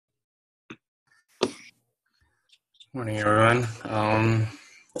Morning, everyone.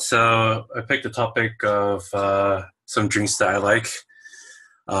 So I picked the topic of some drinks that I like,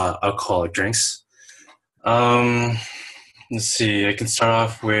 alcoholic drinks. Um, let's see. I can start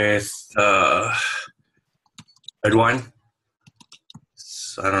off with red wine.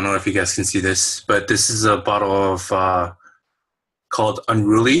 So I don't know if you guys can see this, but this is a bottle of called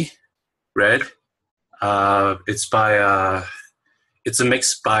Unruly Red. It's a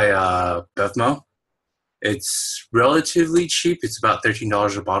mix by Bevmo. It's relatively cheap. It's about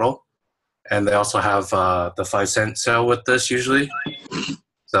 $13 a bottle. And they also have the 5-cent sale with this usually.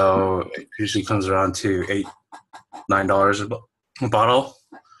 So it usually comes around to $8, $9 a bottle.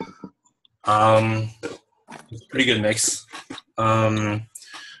 It's a pretty good mix.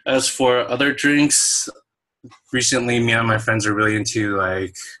 As for other drinks, recently me and my friends are really into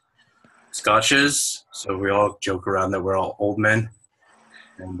like scotches. So we all joke around that we're all old men.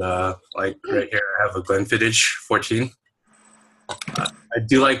 And like right here, I have a Glenfiddich 14. I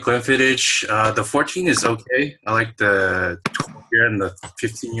do like Glenfiddich. The 14 is okay. I like the 12-year and the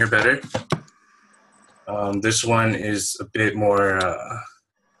 15-year better. This one is a bit more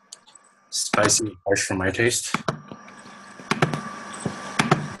spicy and harsh for my taste.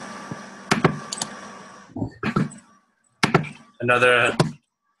 Another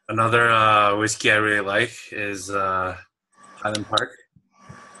whiskey I really like is Highland Park.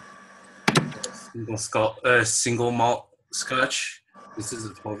 Single malt Scotch. This is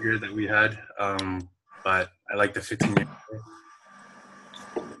a 12-year that we had, but I like the 15-year.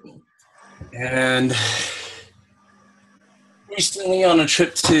 And recently on a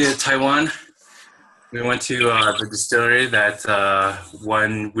trip to Taiwan, we went to the distillery that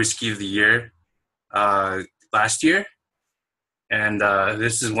won Whiskey of the Year last year. And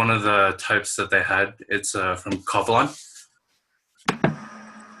this is one of the types that they had. It's from Kavalan.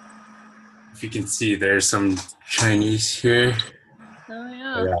 If you can see, there's some Chinese here.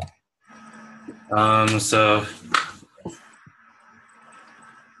 Oh yeah. So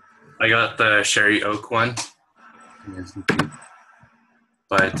I got the sherry oak one,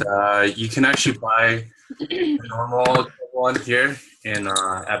 but you can actually buy the normal one here in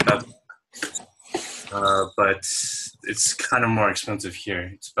at Bev. But it's kind of more expensive here.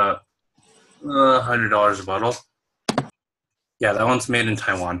 It's about $100 a bottle. Yeah, that one's made in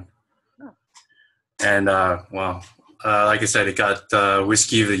Taiwan. And like I said, it got the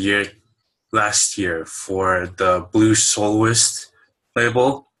Whiskey of the Year last year for the Blue Soloist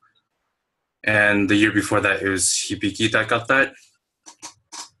label. And the year before that, it was Hibiki that got that.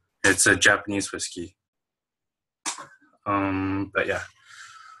 It's a Japanese whiskey. But yeah.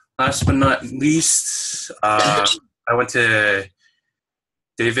 Last but not least, I went to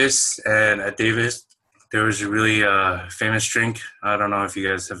Davis, and at Davis, there was a really famous drink. I don't know if you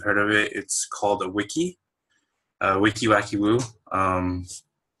guys have heard of it. It's called a Wiki. Wiki Wacky Woo.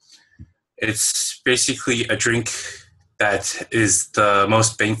 It's basically a drink that is the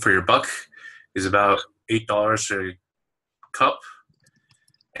most bang for your buck. It's about $8 a cup.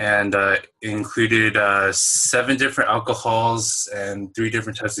 And it included 7 different alcohols and 3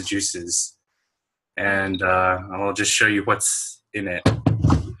 different types of juices. And I'll just show you what's in it.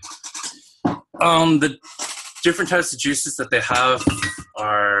 The different types of juices that they have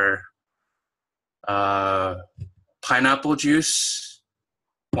are pineapple juice,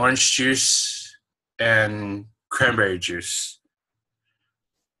 orange juice, and cranberry juice.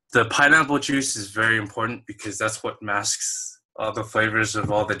 The pineapple juice is very important because that's what masks all the flavors of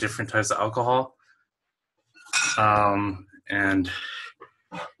all the different types of alcohol. And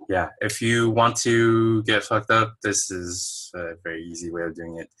yeah, if you want to get fucked up, this is a very easy way of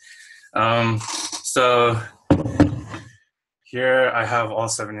doing it. So here I have all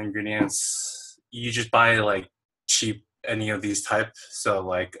 7 ingredients. You just buy like cheap any of these type. So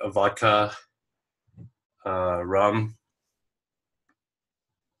like a vodka, rum,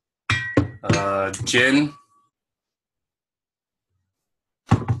 gin,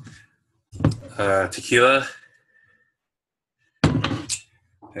 tequila,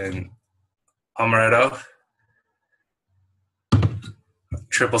 and amaretto,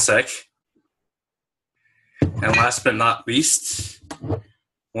 triple sec, and last but not least,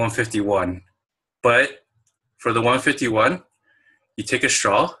 151. But for the 151, you take a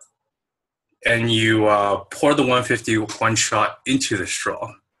straw and you pour the 151 shot into the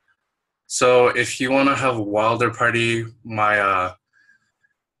straw. So if you want to have a wilder party, my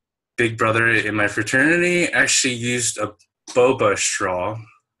big brother in my fraternity actually used a boba straw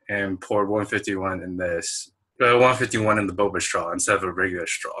and poured 151 in this. 151 in the boba straw instead of a regular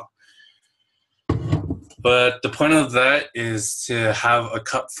straw. But the point of that is to have a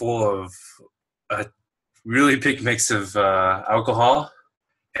cup full of really big mix of alcohol.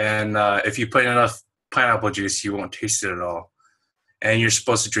 And if you put enough pineapple juice, you won't taste it at all. And you're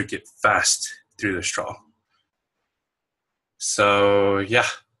supposed to drink it fast through the straw. So, yeah.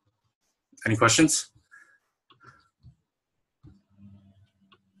 Any questions?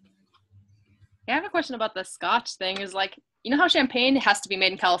 Yeah, I have a question about the Scotch thing. Is like, you know how champagne has to be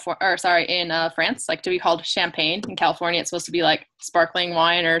made in California, or sorry, in France, like to be called champagne. In California, it's supposed to be like sparkling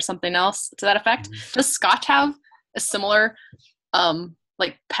wine or something else to that effect. Does Scotch have a similar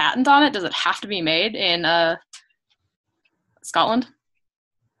like patent on it? Does it have to be made in Scotland?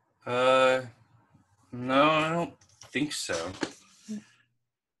 No, I don't think so.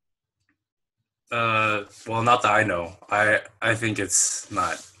 Well, not that I know. I think it's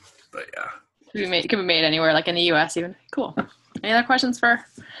not, but yeah. It could be made anywhere, like in the U.S. even. Cool. Any other questions for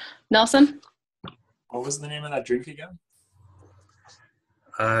Nelson? What was the name of that drink again?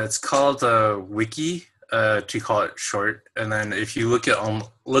 It's called Wiki, to call it short. And then if you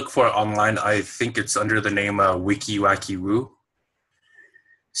look for it online, I think it's under the name Wiki Wacky Woo.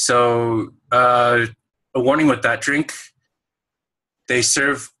 So a warning with that drink, they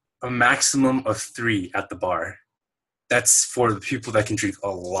serve a maximum of 3 at the bar. That's for the people that can drink a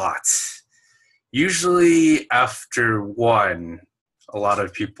lot. Usually after 1, a lot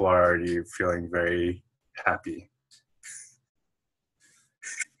of people are already feeling very happy.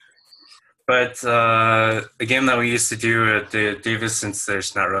 But a game that we used to do at the Davis, since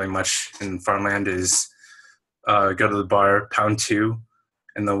there's not really much in farmland, is go to the bar, pound 2,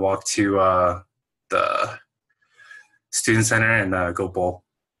 and then walk to the student center and go bowl.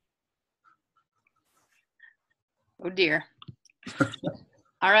 Oh dear.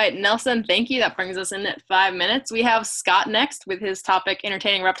 All right, Nelson, thank you. That brings us in at 5 minutes. We have Scott next with his topic,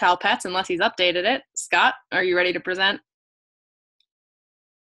 entertaining reptile pets, unless he's updated it. Scott, are you ready to present?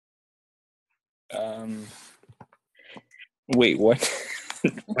 Wait, what?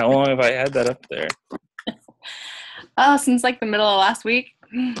 How long have I had that up there? Since like the middle of last week.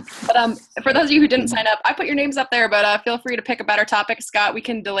 But for those of you who didn't sign up, I put your names up there, but feel free to pick a better topic. Scott, we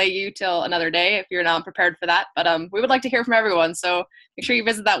can delay you till another day if you're not prepared for that. But we would like to hear from everyone, so make sure you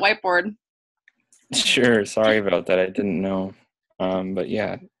visit that whiteboard. Sure, sorry about that. I didn't know. But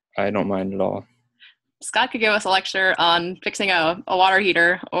yeah, I don't mind at all. Scott could give us a lecture on fixing a water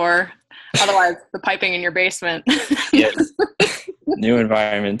heater or otherwise the piping in your basement. Yes, new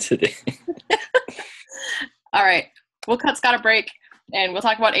environment today. All right, we'll cut Scott a break. And we'll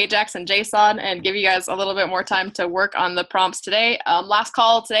talk about AJAX and JSON and give you guys a little bit more time to work on the prompts today. Last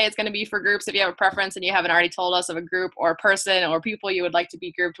call today is going to be for groups. If you have a preference and you haven't already told us of a group or a person or people you would like to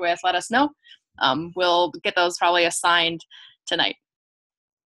be grouped with, let us know. We'll get those probably assigned tonight.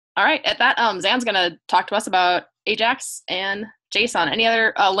 All right, at that, Zan's going to talk to us about AJAX and JSON. Any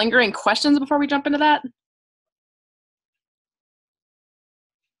other lingering questions before we jump into that?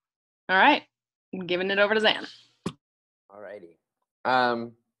 All right, I'm giving it over to Zan. All righty.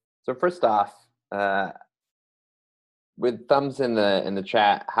 So first off, with thumbs in the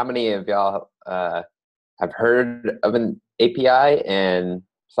chat, how many of y'all have heard of an API and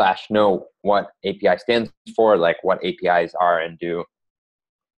 / know what API stands for, like what APIs are and do?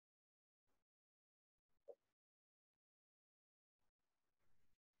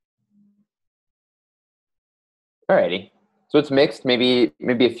 Alrighty. So it's mixed. Maybe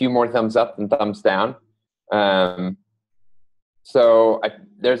a few more thumbs up than thumbs down.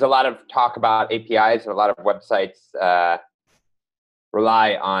 There's a lot of talk about APIs, and a lot of websites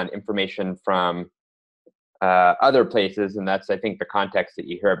rely on information from other places, and that's, I think, the context that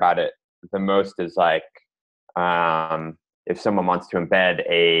you hear about it the most is like if someone wants to embed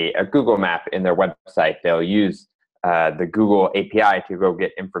a Google map in their website, they'll use the Google API to go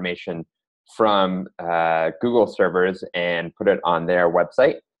get information from Google servers and put it on their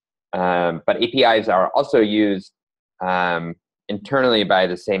website. But APIs are also used internally by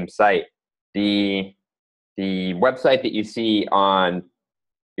the same site. The website that you see on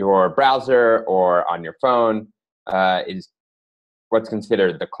your browser or on your phone is what's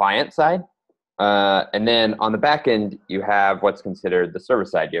considered the client side. And then on the back end, you have what's considered the server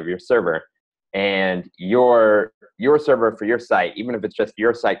side. You have your server. And your server for your site, even if it's just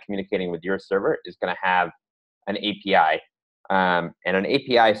your site communicating with your server, is going to have an API. And an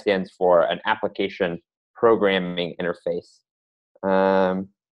API stands for an application programming interface.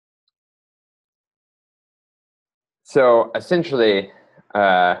 So essentially,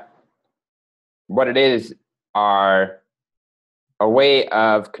 what it is are a way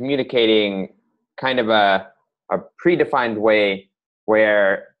of communicating, kind of a predefined way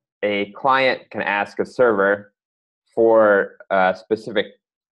where a client can ask a server for a specific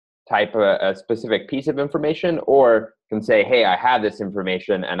type a specific piece of information, or can say, hey, I have this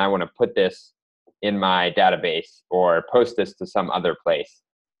information and I want to put this in my database or post this to some other place.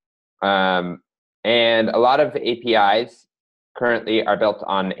 And a lot of APIs currently are built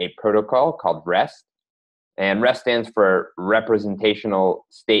on a protocol called REST. And REST stands for Representational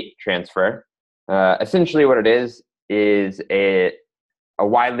State Transfer. Essentially what it is a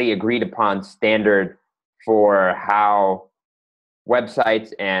widely agreed upon standard for how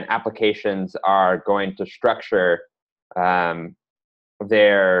websites and applications are going to structure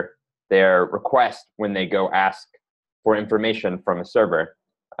their request when they go ask for information from a server.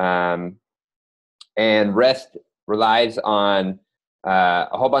 And REST relies on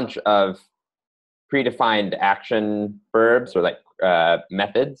a whole bunch of predefined action verbs or like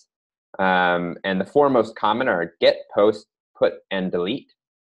methods. And the four most common are get, post, put, and delete.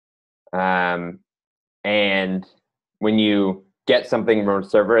 And when you get something from a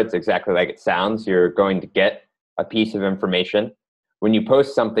server, it's exactly like it sounds. You're going to get a piece of information. When you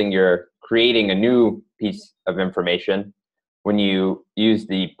post something, you're creating a new piece of information. When you use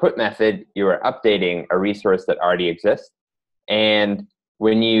the put method, you are updating a resource that already exists. And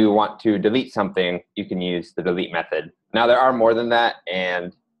when you want to delete something, you can use the delete method. Now, there are more than that.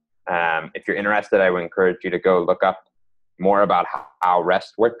 And if you're interested, I would encourage you to go look up more about how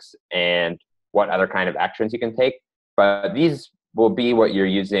REST works and what other kind of actions you can take. But these will be what you're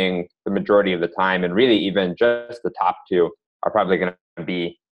using the majority of the time. And really, even just the top two are probably going to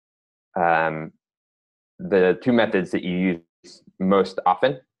be the two methods that you use most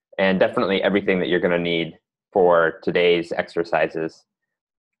often, and definitely everything that you're going to need for today's exercises.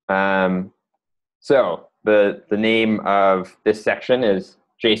 So the name of this section is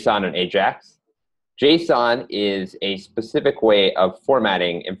JSON and AJAX. JSON is a specific way of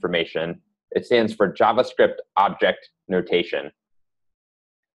formatting information. It stands for JavaScript Object Notation.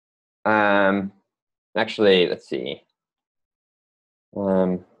 Actually, let's see.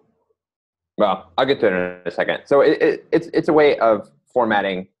 Well, I'll get to it in a second. So it's a way of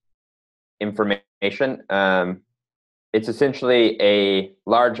formatting information. It's essentially a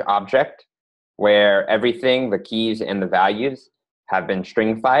large object where everything, the keys and the values, have been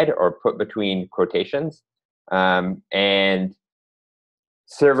stringified or put between quotations. And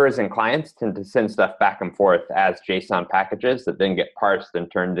servers and clients tend to send stuff back and forth as JSON packages that then get parsed and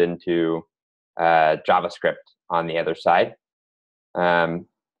turned into JavaScript on the other side. And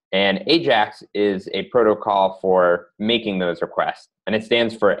AJAX is a protocol for making those requests. And it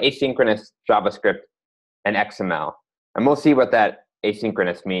stands for Asynchronous JavaScript and XML. And we'll see what that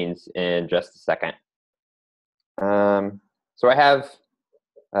asynchronous means in just a second. So I have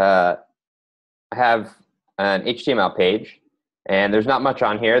an HTML page, and there's not much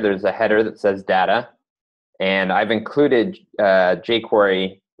on here. There's a header that says data, and I've included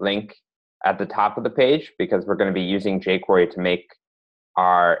jQuery link at the top of the page because we're going to be using jQuery to make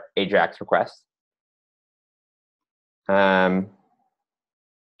our AJAX requests.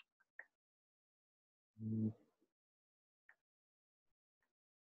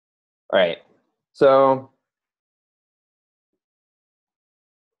 All right, so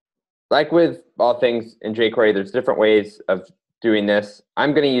like with all things in jQuery, there's different ways of doing this.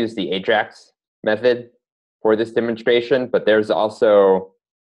 I'm going to use the AJAX method for this demonstration, but there's also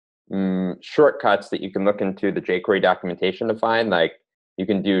shortcuts that you can look into the jQuery documentation to find. Like you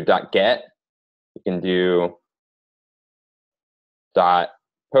can do .get, you can do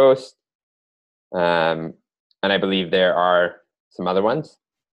 .post, and I believe there are some other ones.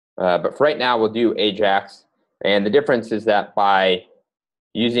 But for right now, we'll do AJAX. And the difference is that by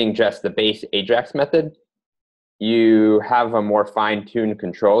using just the base AJAX method, you have a more fine-tuned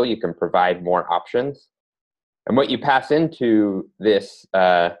control. You can provide more options. And what you pass into this,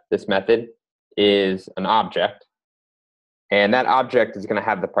 this method is an object. And that object is going to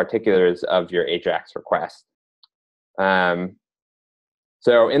have the particulars of your AJAX request.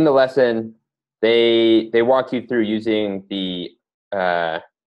 So in the lesson, they walk you through using the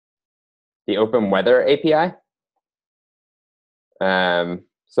Open Weather API.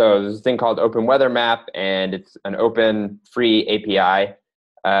 So there's this thing called Open Weather Map, and it's an open, free API.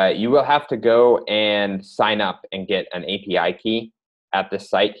 You will have to go and sign up and get an API key at this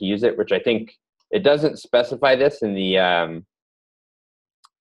site to use it, which I think it doesn't specify this in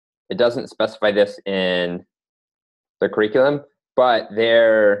the curriculum, but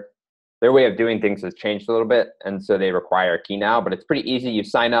their way of doing things has changed a little bit, and so they require a key now. But it's pretty easy. You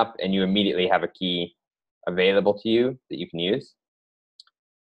sign up, and you immediately have a key available to you that you can use.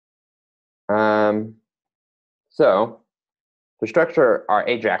 So to structure our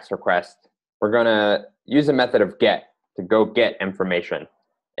AJAX request, we're going to use a method of get to go get information.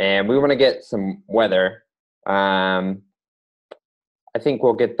 and we want to get some weather. I think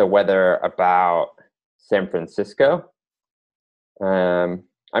we'll get the weather about San Francisco. I'm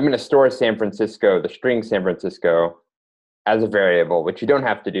going to store San Francisco, the string San Francisco, as a variable, which you don't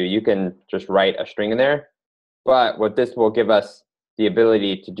have to do. You can just write a string in there. But what this will give us the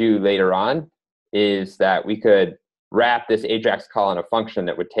ability to do later on is that we could wrap this AJAX call in a function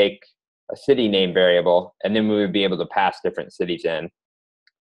that would take a city name variable, and then we would be able to pass different cities in.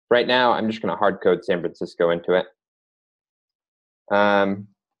 Right now, I'm just going to hard code San Francisco into it. And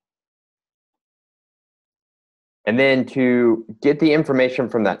then to get the information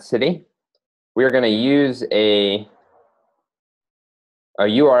from that city, we're going to use a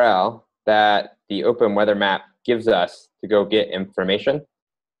URL that the Open Weather Map gives us to go get information.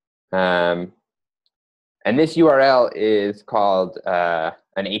 And this URL is called an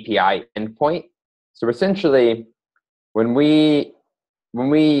API endpoint. So essentially, when we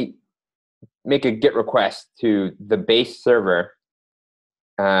make a GET request to the base server,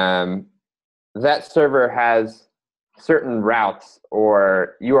 that server has certain routes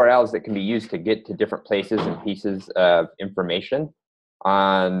or URLs that can be used to get to different places and pieces of information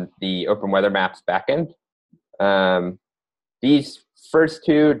on the Open Weather Maps backend. These first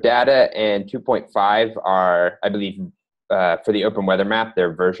two, data and 2.5, are, I believe, for the Open Weather Map,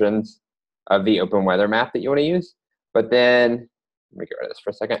 they're versions of the Open Weather Map that you want to use. But then, let me get rid of this for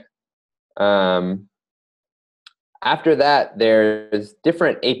a second. After that, there's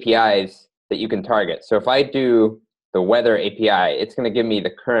different APIs that you can target. So if I do the weather API, it's going to give me the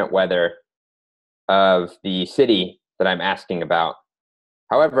current weather of the city that I'm asking about.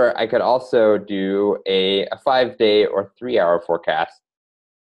 However, I could also do a 5-day or 3-hour forecast.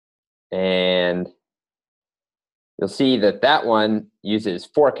 And you'll see that that one uses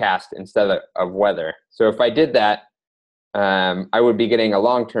forecast instead of weather. So if I did that, I would be getting a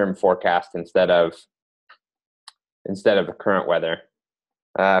long-term forecast instead of the current weather.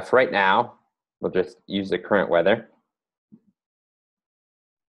 For right now, we'll just use the current weather.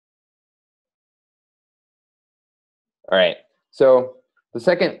 All right, so the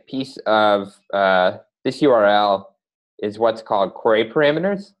second piece of this URL is what's called query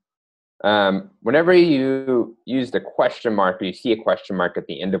parameters. Whenever you use the question mark, or you see a question mark at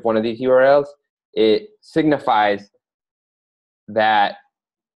the end of one of these URLs, it signifies that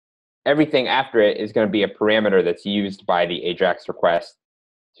everything after it is going to be a parameter that's used by the AJAX request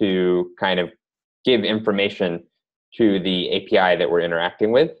to kind of give information to the API that we're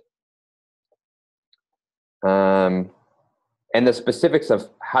interacting with. And the specifics of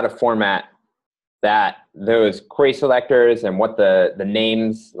how to format those query selectors and what the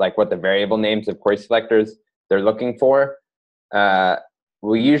names, like what the variable names of query selectors they're looking for,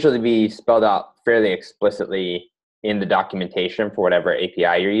 will usually be spelled out fairly explicitly in the documentation for whatever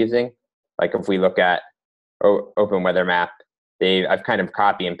API you're using. Like if we look at Open Weather Map, I've kind of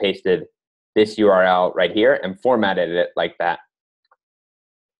copy and pasted this URL right here and formatted it like that.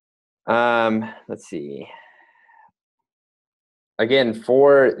 Let's see. Again,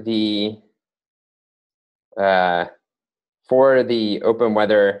 for the Open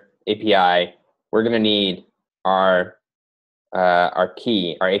Weather API, we're going to need our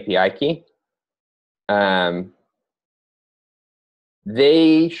key, our API key.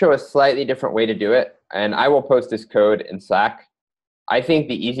 They show a slightly different way to do it, and I will post this code in Slack. I think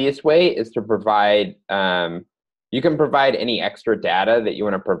the easiest way is to provide, you can provide any extra data that you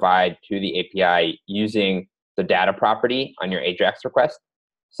want to provide to the API using the data property on your AJAX request.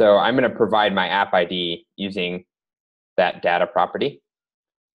 So I'm going to provide my app ID using that data property.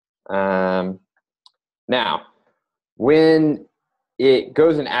 Now, when it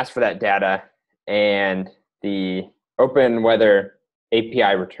goes and asks for that data and the Open Weather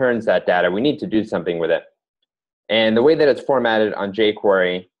API returns that data, we need to do something with it. And the way that it's formatted on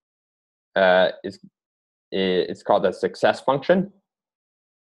jQuery it's called a success function.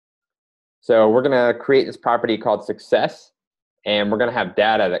 So we're going to create this property called success, and we're going to have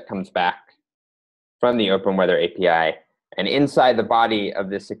data that comes back from the Open Weather API. And inside the body of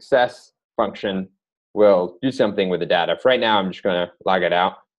this success function, we'll do something with the data. For right now, I'm just going to log it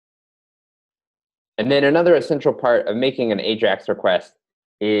out. And then another essential part of making an AJAX request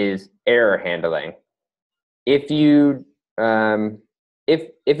is error handling. If you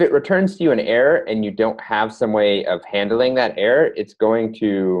if it returns to you an error and you don't have some way of handling that error, it's going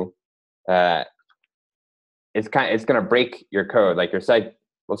to it's going to break your code. Like your site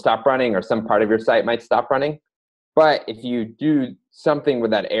will stop running, or some part of your site might stop running. But if you do something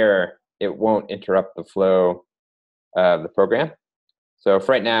with that error, it won't interrupt the flow of the program. So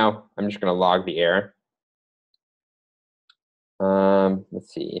for right now, I'm just going to log the error.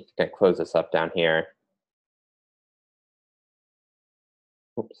 Let's see, I think I close this up down here.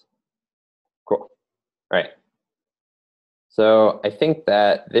 Oops. Cool. All right. So I think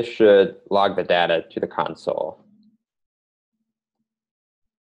that this should log the data to the console.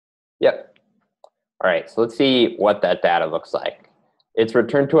 Yep. All right, so let's see what that data looks like. It's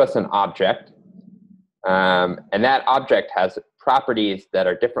returned to us an object, and that object has properties that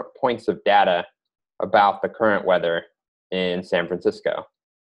are different points of data about the current weather in San Francisco.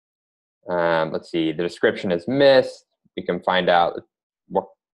 Let's see, the description is mist. We can find out what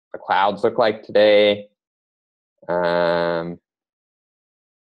the clouds look like today. All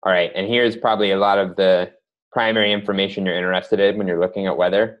right, and here's probably a lot of the primary information you're interested in when you're looking at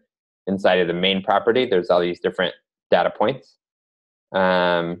weather. Inside of the main property, there's all these different data points.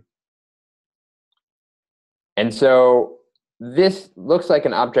 And so this looks like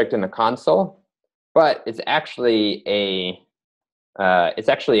an object in the console, but it's actually a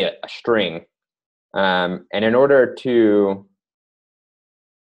string. And in order to,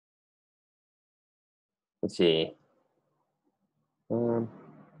 let's see.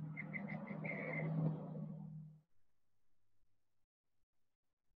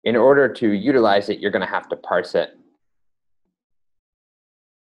 In order to utilize it, you're going to have to parse it.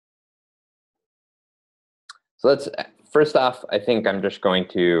 So let's, first off, I think I'm just going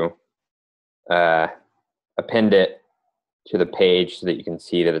to append it to the page so that you can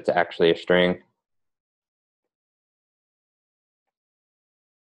see that it's actually a string.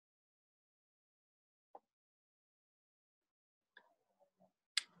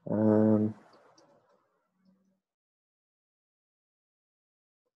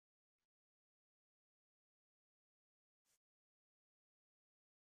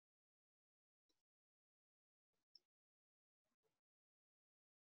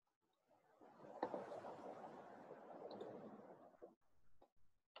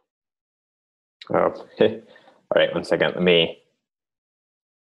 Oh, all right, 1 second. Let me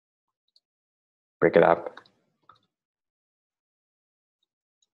break it up.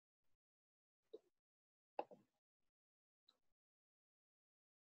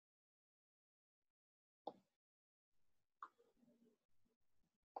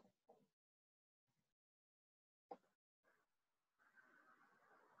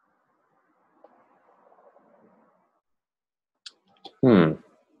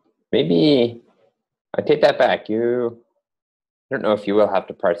 Maybe I take that back. I don't know if you will have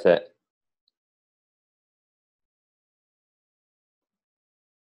to parse it.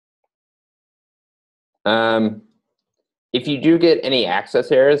 If you do get any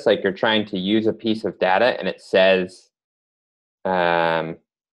access errors, like you're trying to use a piece of data and it says that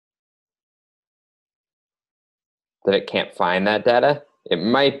it can't find that data, it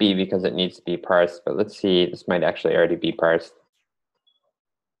might be because it needs to be parsed, but let's see, this might actually already be parsed.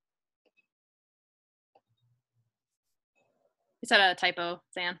 You said a typo,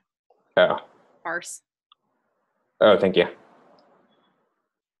 Zan. Oh. Parse. Oh, thank you.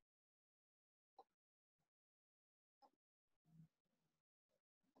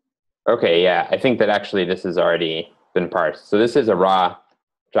 Okay, yeah, I think that actually this has already been parsed. So this is a raw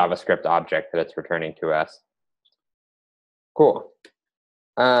JavaScript object that it's returning to us. Cool.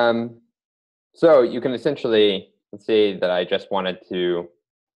 So you can essentially, let's say that I just wanted to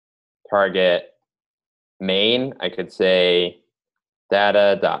target main. I could say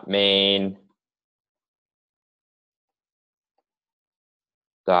data.main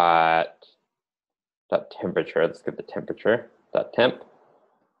dot temperature. Let's get the temperature dot temp.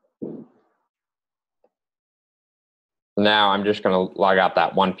 Now I'm just going to log out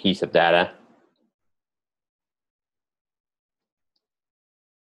that one piece of data.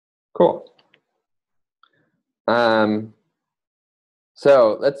 Cool.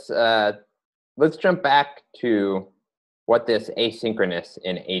 So let's jump back to what this asynchronous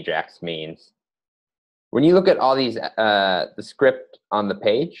in AJAX means. When you look at all these the script on the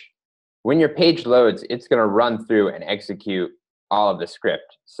page, when your page loads, it's going to run through and execute all of the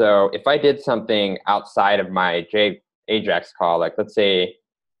script. So if I did something outside of my AJAX call, like let's say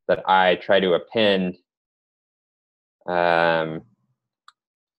that I try to append,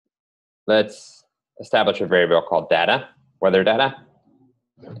 let's establish a variable called data, weather data.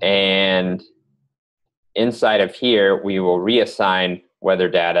 And inside of here, we will reassign weather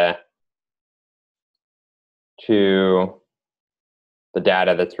data to the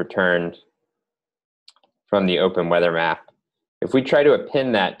data that's returned from the open weather map. If we try to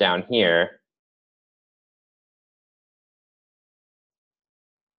append that down here,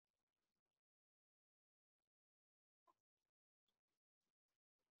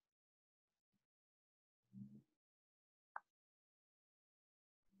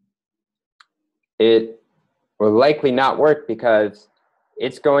 it will likely not work because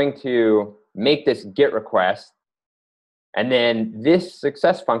it's going to make this GET request, and then this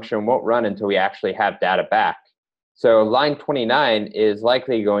success function won't run until we actually have data back. So line 29 is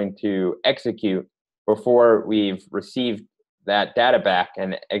likely going to execute before we've received that data back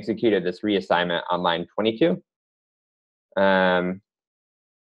and executed this reassignment on line 22.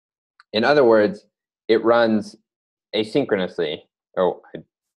 In other words, it runs asynchronously. Oh,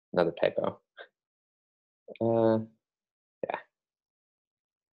 another typo. Yeah.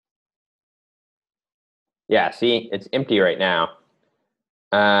 Yeah, see, it's empty right now.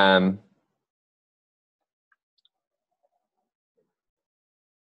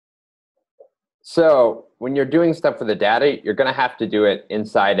 So when you're doing stuff with the data, you're going to have to do it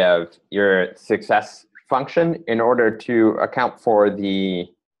inside of your success function in order to account for the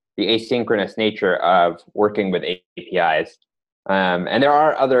asynchronous nature of working with APIs. And there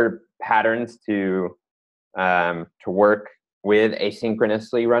are other patterns to work with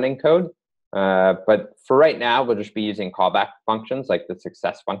asynchronously running code. But for right now, we'll just be using callback functions like the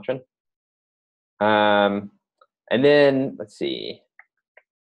success function. And then let's see.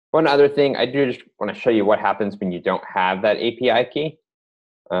 One other thing, I do just want to show you what happens when you don't have that API key.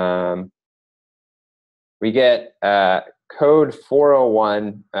 We get code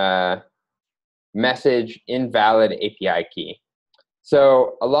 401 message invalid API key.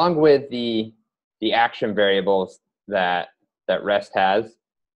 So along with the action variables that REST has,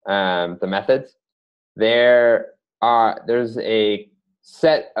 the methods, there's a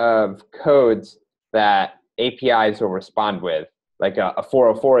set of codes that APIs will respond with. Like a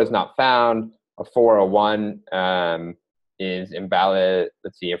 404 is not found, a 401 is invalid.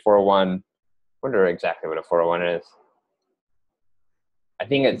 Let's see, a 401, I wonder exactly what a 401 is. I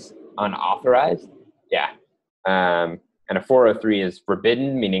think it's unauthorized, yeah. And a 403 is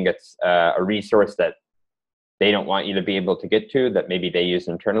forbidden, meaning it's a resource that they don't want you to be able to get to, that maybe they use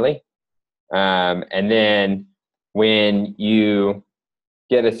internally. And then when you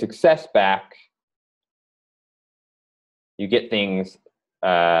get a success back, you get things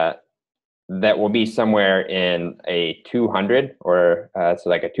that will be somewhere in a 200, or so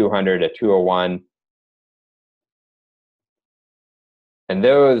like a 200, a 201. And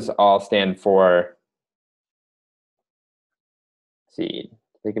those all stand for, let's see,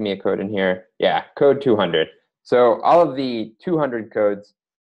 they give me a code in here. Yeah, code 200. So all of the 200 codes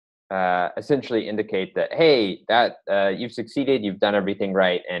essentially indicate that, hey, that you've succeeded, you've done everything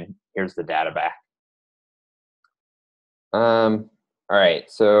right, and here's the data back. All right,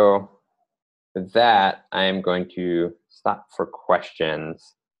 so with that, I'm going to stop for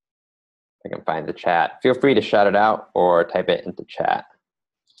questions. If I can find the chat. Feel free to shout it out or type it into chat.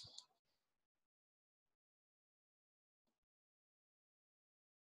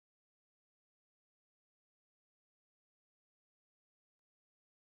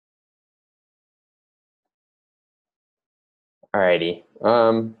 Alrighty.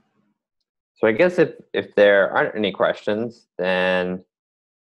 So I guess if there aren't any questions, then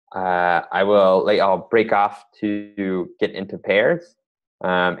I will let y'all break off to get into pairs,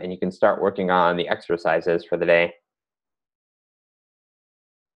 and you can start working on the exercises for the day.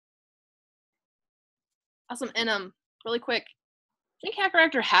 Awesome. And really quick, I think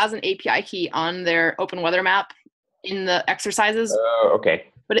HackerRector has an API key on their open weather map in the exercises. Oh, okay.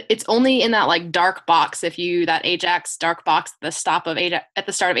 But it's only in that like dark box. If you that AJAX dark box at the start of AJAX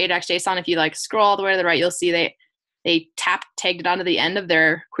JSON, if you like scroll all the way to the right, you'll see they tagged it onto the end of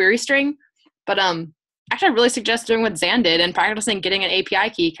their query string. But actually, I really suggest doing what Zan did and practicing getting an API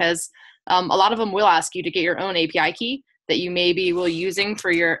key, because a lot of them will ask you to get your own API key that you maybe will using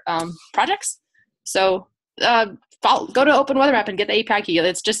for your projects. So go to Open Weather Map and get the API key.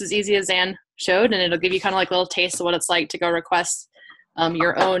 It's just as easy as Zan showed, and it'll give you kind of like a little taste of what it's like to go request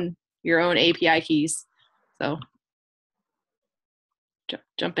your own API keys. So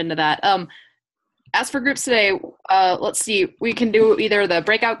jump into that. As for groups today, let's see. We can do either the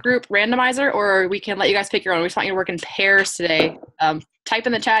breakout group randomizer, or we can let you guys pick your own. We just want you to work in pairs today. Type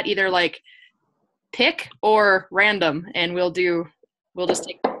in the chat either like pick or random, and we'll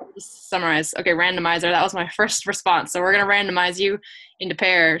just summarize. Okay, randomizer. That was my first response. So we're gonna randomize you into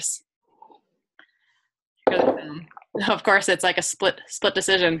pairs. Of course, it's like a split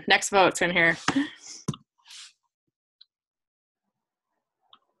decision. Next vote's in here.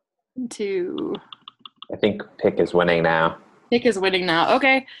 2. I think pick is winning now. Pick is winning now.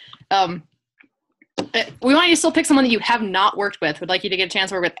 Okay. We want you to still pick someone that you have not worked with. We'd like you to get a chance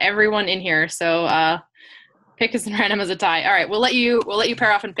to work with everyone in here. So pick is random as a tie. All right, we'll let you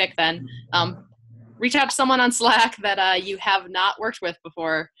pair off and pick then. reach out to someone on Slack that you have not worked with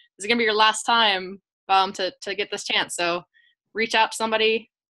before. This is going to be your last time to get this chance. So reach out to somebody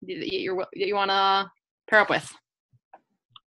that you want to pair up with.